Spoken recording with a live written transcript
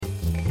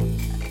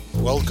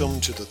Welcome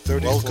to the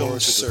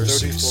 34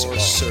 Circe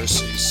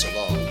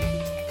Salon.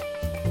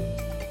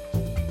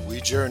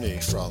 We journey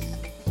from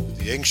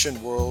the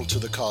ancient world to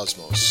the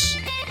cosmos.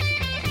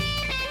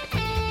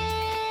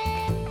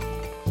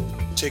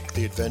 Take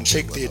the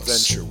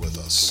adventure with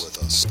us.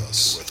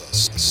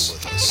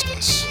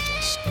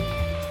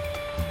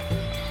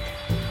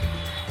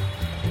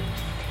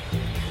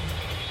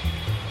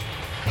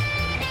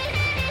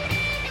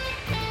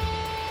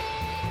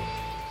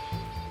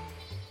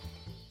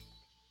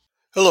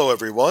 Hello,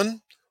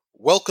 everyone.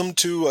 Welcome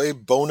to a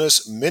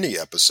bonus mini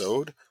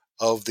episode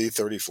of the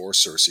 34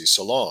 Circe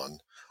Salon.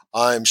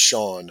 I'm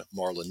Sean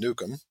Marlin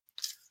Newcomb.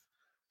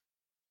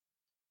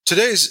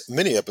 Today's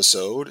mini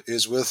episode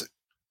is with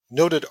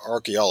noted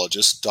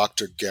archaeologist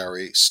Dr.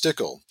 Gary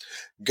Stickle.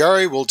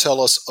 Gary will tell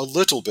us a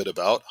little bit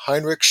about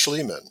Heinrich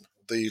Schliemann,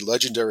 the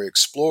legendary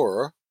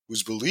explorer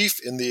whose belief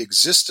in the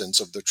existence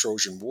of the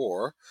Trojan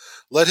War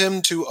led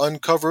him to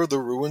uncover the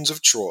ruins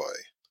of Troy.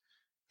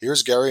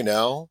 Here's Gary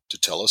now to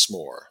tell us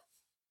more.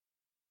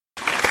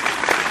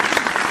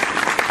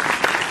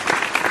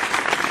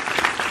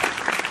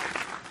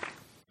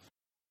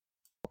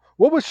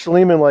 What was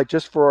Schliemann like,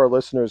 just for our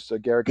listeners,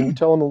 Gary? Can you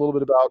tell them a little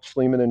bit about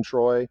Schliemann and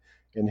Troy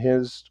and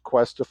his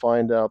quest to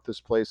find out this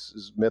place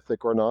is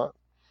mythic or not?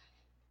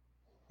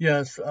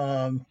 Yes,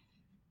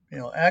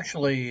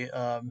 actually,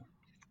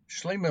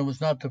 Schliemann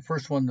was not the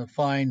first one to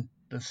find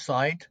the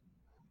site.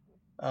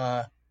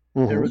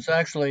 There was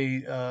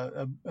actually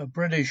a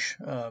British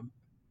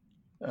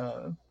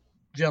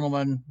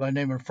gentleman by the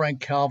name of Frank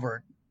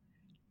Calvert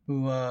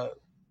who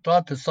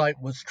thought the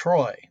site was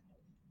Troy.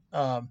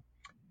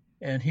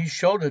 And he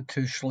showed it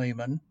to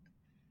Schliemann,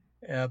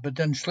 but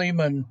then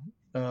Schliemann,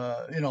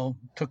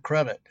 took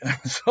credit,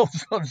 so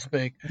to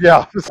speak.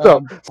 Yeah.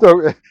 So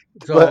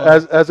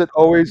as it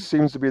always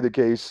seems to be the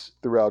case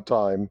throughout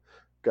time,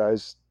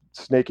 guys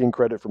snaking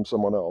credit from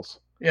someone else.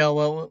 Yeah,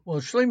 well,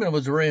 Schliemann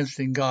was a very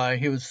interesting guy.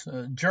 He was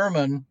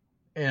German,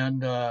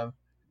 and I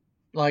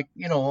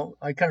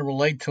kind of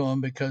relate to him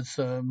because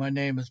my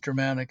name is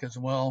Germanic as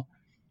well.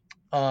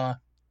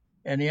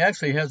 And he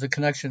actually has a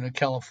connection to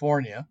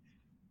California.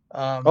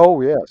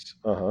 Oh, yes.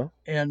 Uh-huh.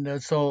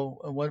 And so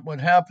what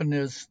happened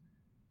is,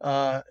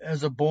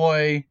 as a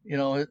boy,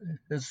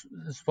 his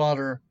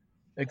father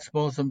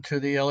exposed him to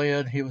the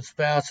Iliad. He was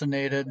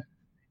fascinated,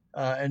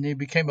 and he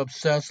became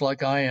obsessed,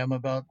 like I am,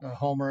 about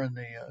Homer and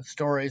the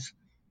stories.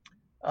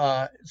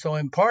 So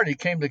in part, he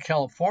came to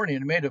California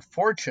and made a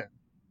fortune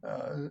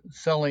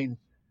selling,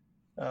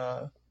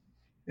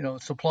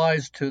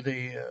 supplies to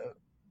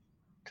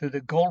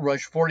the Gold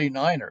Rush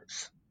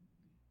 49ers,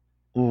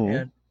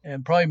 Mm-hmm.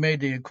 and probably made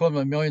the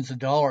equivalent of millions of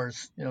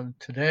dollars,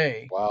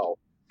 today. Wow.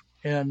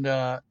 And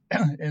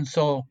and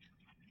so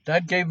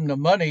that gave him the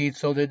money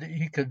so that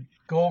he could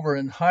go over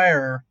and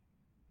hire,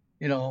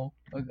 a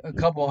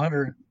couple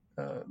hundred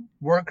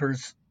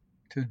workers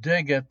to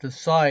dig at the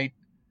site,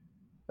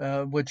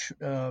 which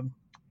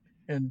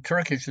in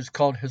Turkish is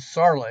called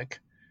Hisarlik.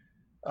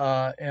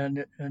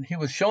 And he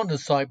was shown the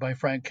site by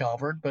Frank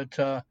Calvert, but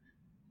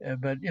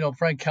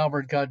Frank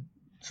Calvert got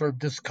sort of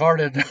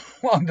discarded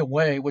along the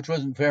way, which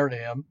wasn't fair to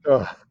him.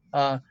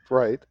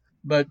 Right.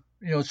 But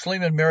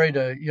Schliemann married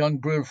a young,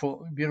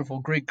 beautiful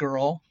Greek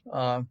girl.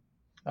 I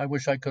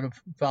wish I could have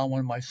found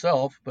one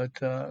myself, but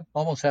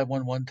almost had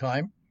one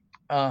time.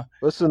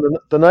 Listen,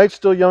 the night's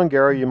still young,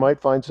 Gary. You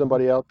might find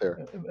somebody out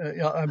there.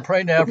 I'm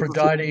praying to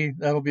Aphrodite.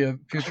 That'll be a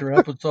future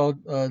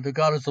episode. The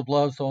goddess of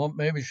love, so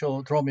maybe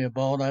she'll throw me a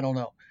bone. I don't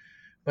know.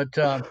 But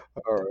all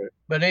right.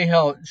 But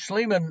anyhow,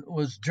 Schliemann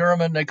was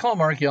German. They call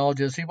him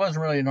archaeologist. He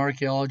wasn't really an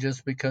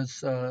archaeologist because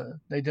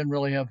they didn't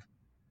really have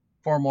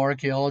formal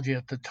archaeology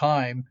at the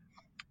time.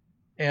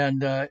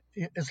 And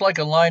it's like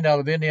a line out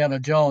of Indiana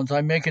Jones.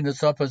 I'm making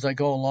this up as I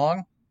go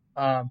along.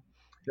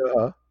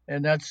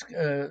 And that's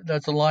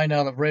a line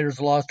out of Raiders of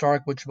the Lost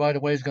Ark, which, by the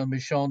way, is going to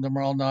be shown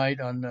tomorrow night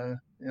on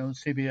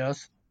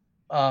CBS.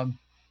 And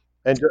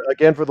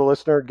again, for the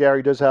listener,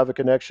 Gary does have a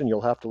connection.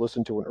 You'll have to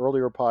listen to an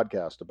earlier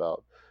podcast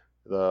about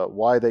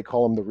why they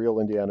call him the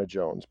real Indiana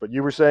Jones. But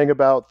you were saying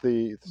about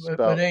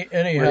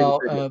anyhow,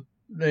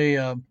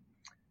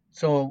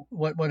 so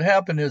what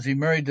happened is he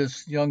married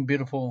this young,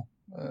 beautiful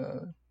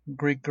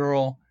Greek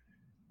girl,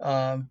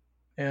 and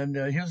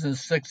he was in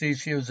his 60s.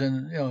 She was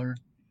in her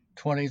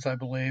 20s, I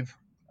believe.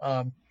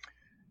 But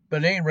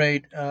at any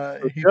rate,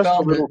 he just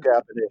found a little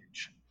gap in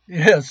age.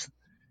 Yes,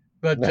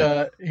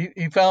 but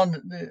he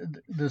found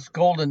this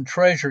golden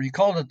treasure. He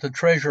called it the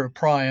Treasure of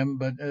Priam,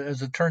 but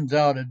as it turns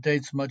out, it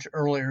dates much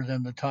earlier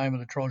than the time of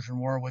the Trojan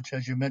War, which,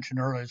 as you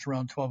mentioned earlier, is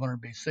around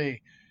 1200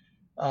 BC.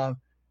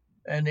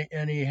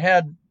 And he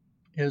had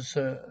his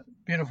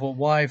beautiful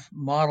wife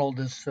model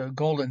this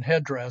golden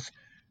headdress.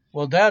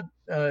 Well, that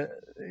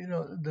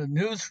the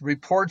news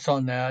reports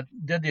on that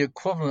did the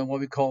equivalent of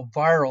what we call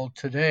viral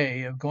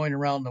today, of going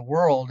around the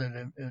world,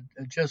 and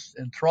it just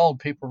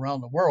enthralled people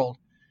around the world.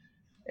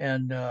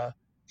 And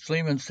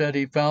Schliemann said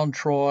he found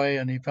Troy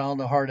and he found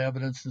the hard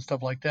evidence and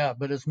stuff like that,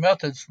 but his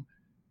methods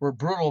were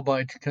brutal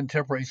by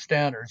contemporary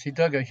standards. He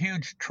dug a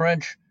huge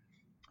trench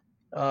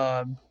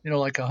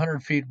like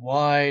 100 feet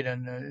wide,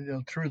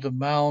 and through the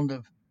mound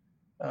of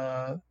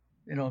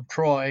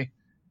Troy,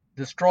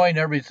 destroying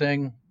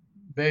everything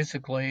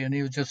basically. And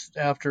he was just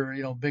after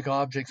big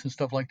objects and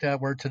stuff like that.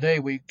 Where today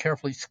we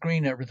carefully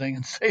screen everything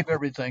and save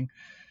everything.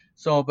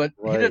 So, but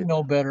he Right. didn't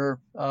know better.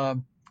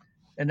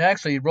 And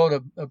actually, he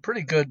wrote a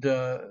pretty good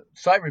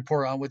site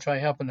report on which I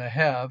happen to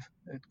have.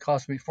 It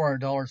cost me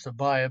 $400 to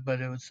buy it,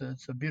 but it's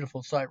a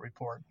beautiful site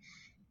report.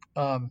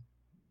 Um,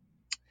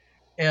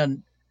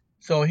 and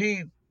so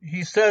he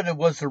said it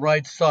was the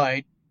right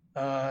site.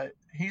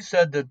 He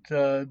said that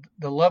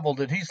the level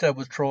that he said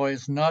was Troy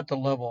is not the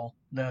level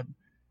that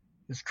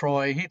is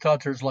Troy. He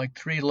thought there's like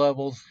 3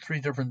 levels, 3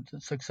 different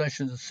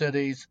successions of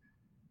cities,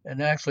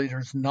 and actually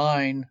there's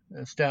 9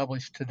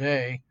 established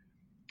today.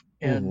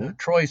 And Mm-hmm.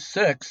 Troy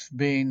 6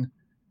 being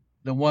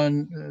the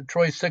one,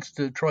 Troy 6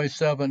 to Troy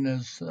 7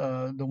 is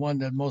the one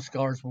that most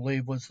scholars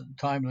believe was the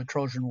time of the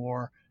Trojan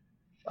War.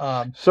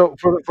 Um, So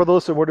for the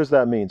listener, what does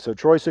that mean? So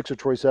Troy 6 or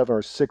Troy 7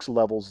 are 6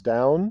 levels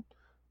down.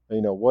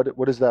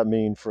 What does that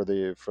mean for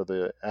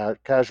the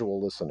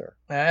casual listener?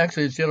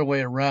 Actually, it's the other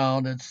way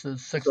around. It's the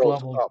 6th So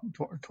it's level up.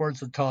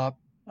 towards the top.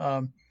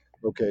 Um,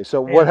 Okay.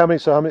 So what? and How many?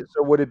 So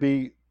would it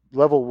be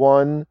level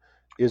 1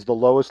 is the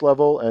lowest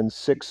level, and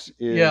 6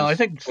 yeah, I is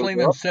think further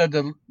Sleeman up? said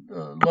that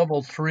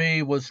level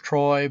 3 was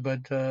Troy,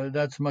 but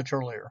that's much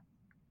earlier.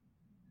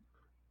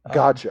 Um,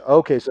 Gotcha.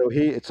 Okay. So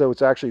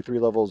it's actually 3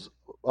 levels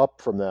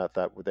up from that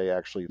they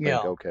actually think. yeah,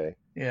 Okay.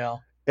 yeah,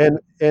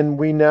 And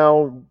we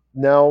now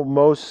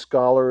most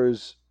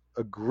scholars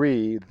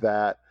agree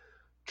that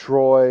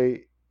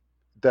Troy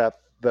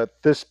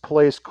that this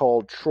place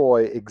called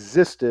Troy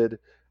existed,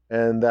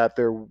 and that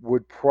there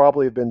would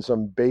probably have been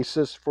some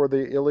basis for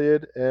the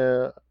Iliad.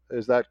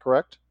 Is that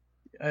correct?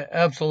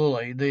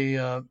 absolutely.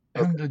 The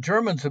Okay. the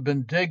Germans have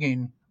been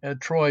digging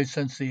at Troy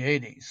since the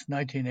 80s,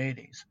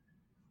 1980s.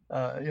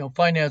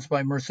 Financed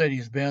by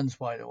Mercedes-Benz,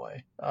 by the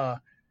way.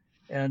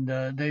 And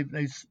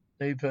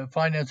they've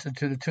financed it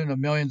to the tune of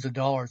millions of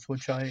dollars,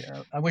 which I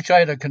wish I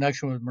had a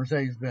connection with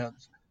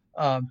Mercedes-Benz.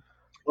 Um,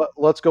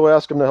 Let's go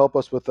ask him to help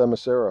us with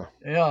Themyscira.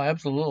 yeah,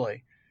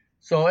 absolutely.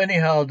 So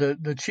anyhow,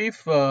 the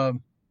chief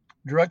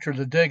director of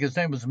the dig, his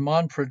name was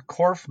Manfred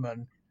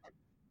Korfmann,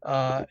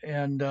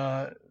 and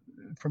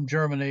from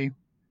Germany,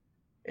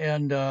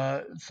 and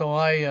so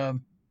I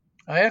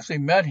actually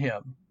met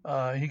him.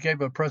 He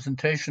gave a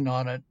presentation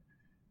on it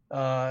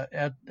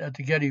at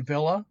the Getty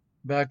Villa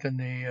back in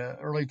the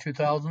early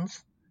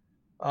 2000s.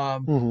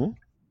 Um, Hmm.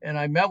 and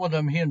I met with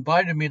him. He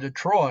invited me to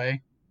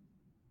Troy,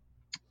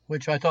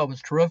 which I thought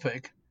was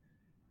terrific.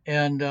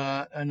 And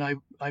I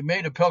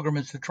made a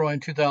pilgrimage to Troy in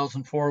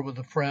 2004 with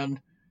a friend.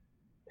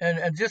 And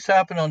it just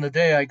happened on the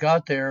day I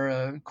got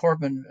there.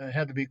 Corbin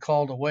had to be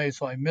called away,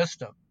 so I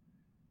missed him.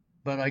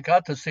 But I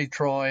got to see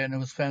Troy, and it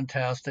was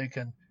fantastic.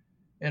 And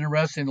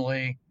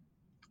interestingly,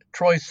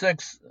 Troy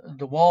 6,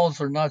 the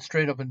walls are not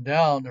straight up and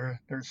down; they're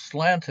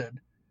slanted.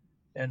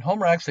 And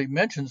Homer actually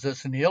mentions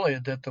this in the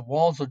Iliad that the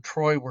walls of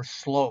Troy were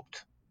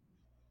sloped.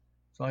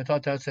 So I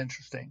thought that's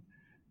interesting.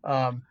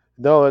 Um,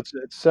 No, it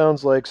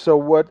sounds like so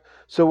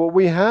what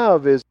we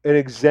have is an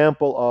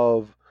example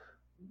of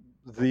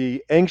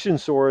the ancient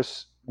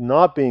source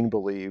not being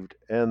believed,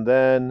 and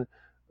then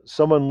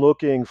someone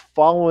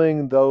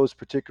following those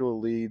particular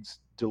leads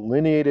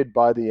delineated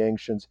by the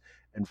ancients,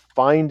 and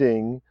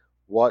finding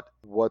what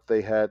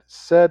they had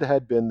said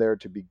had been there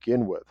to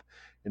begin with.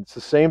 And it's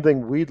the same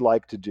thing we'd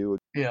like to do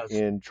yes.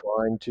 in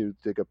trying to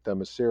dig up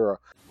Themyscira.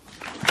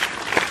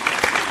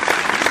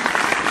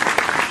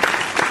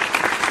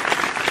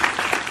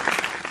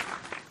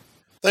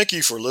 Thank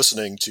you for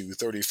listening to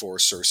 34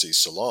 Circe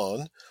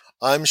Salon.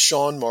 I'm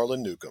Sean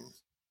Marlin Newcomb.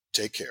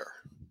 Take care.